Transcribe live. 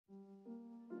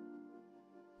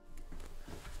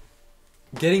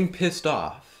getting pissed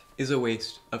off is a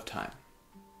waste of time.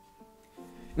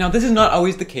 Now, this is not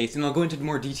always the case, and I'll go into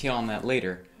more detail on that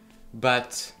later,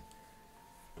 but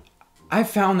I've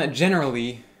found that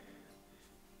generally,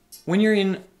 when you're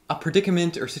in a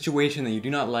predicament or situation that you do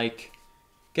not like,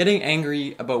 getting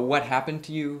angry about what happened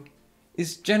to you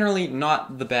is generally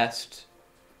not the best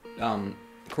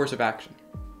course of action.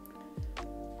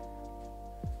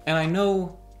 And I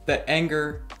know that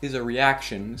anger is a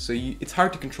reaction, so it's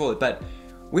hard to control it, but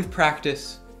with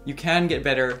practice, you can get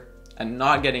better at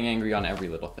not getting angry on every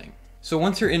little thing. So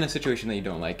once you're in a situation that you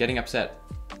don't like, getting upset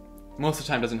most of the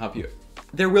time doesn't help you.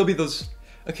 There will be those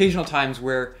occasional times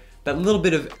where that little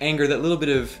bit of anger, that little bit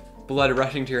of blood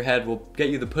rushing to your head will get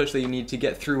you the push that you need to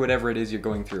get through whatever it is you're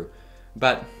going through.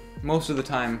 But most of the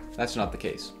time, that's not the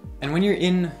case. And when you're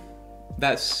in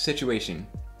that situation,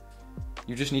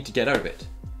 you just need to get out of it.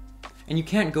 And you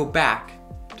can't go back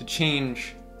to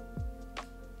change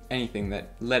anything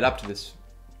that led up to this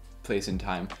place in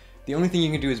time. The only thing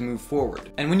you can do is move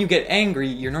forward. And when you get angry,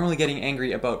 you're normally getting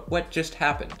angry about what just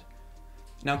happened.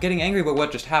 Now, getting angry about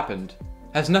what just happened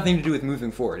has nothing to do with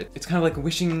moving forward. It's kind of like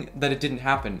wishing that it didn't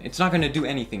happen. It's not going to do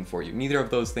anything for you. Neither of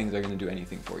those things are going to do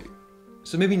anything for you.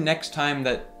 So maybe next time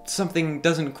that something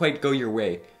doesn't quite go your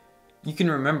way, you can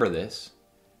remember this,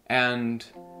 and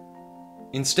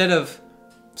instead of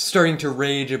starting to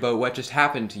rage about what just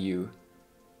happened to you,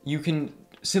 you can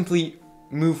simply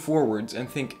move forwards and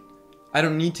think, I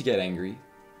don't need to get angry.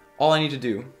 All I need to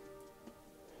do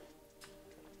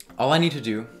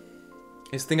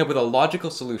is think up with a logical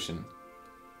solution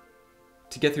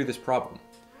to get through this problem.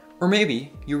 Or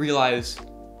maybe you realize,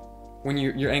 when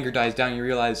your anger dies down, you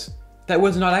realize that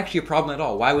was not actually a problem at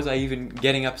all. Why was I even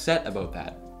getting upset about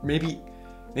that? Maybe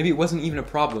it wasn't even a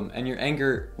problem and your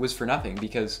anger was for nothing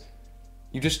because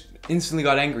you just instantly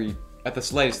got angry at the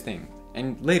slightest thing.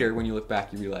 And later, when you look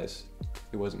back, you realize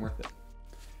it wasn't worth it.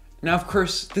 Now, of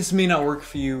course, this may not work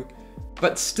for you,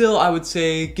 but still, I would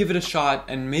say give it a shot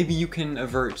and maybe you can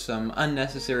avert some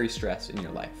unnecessary stress in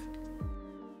your life.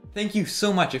 Thank you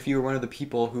so much if you were one of the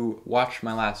people who watched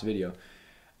my last video.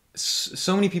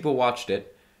 So many people watched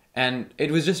it, and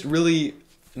it was just really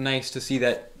nice to see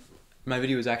that my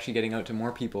video is actually getting out to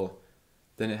more people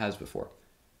than it has before.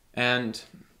 And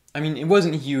I mean, it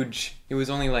wasn't huge. It was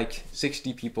only like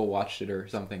 60 people watched it or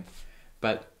something,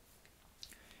 but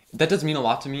that does mean a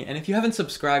lot to me. And if you haven't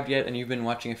subscribed yet and you've been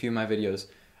watching a few of my videos,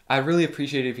 I'd really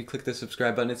appreciate it if you click the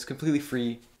subscribe button. It's completely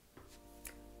free.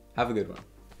 Have a good one.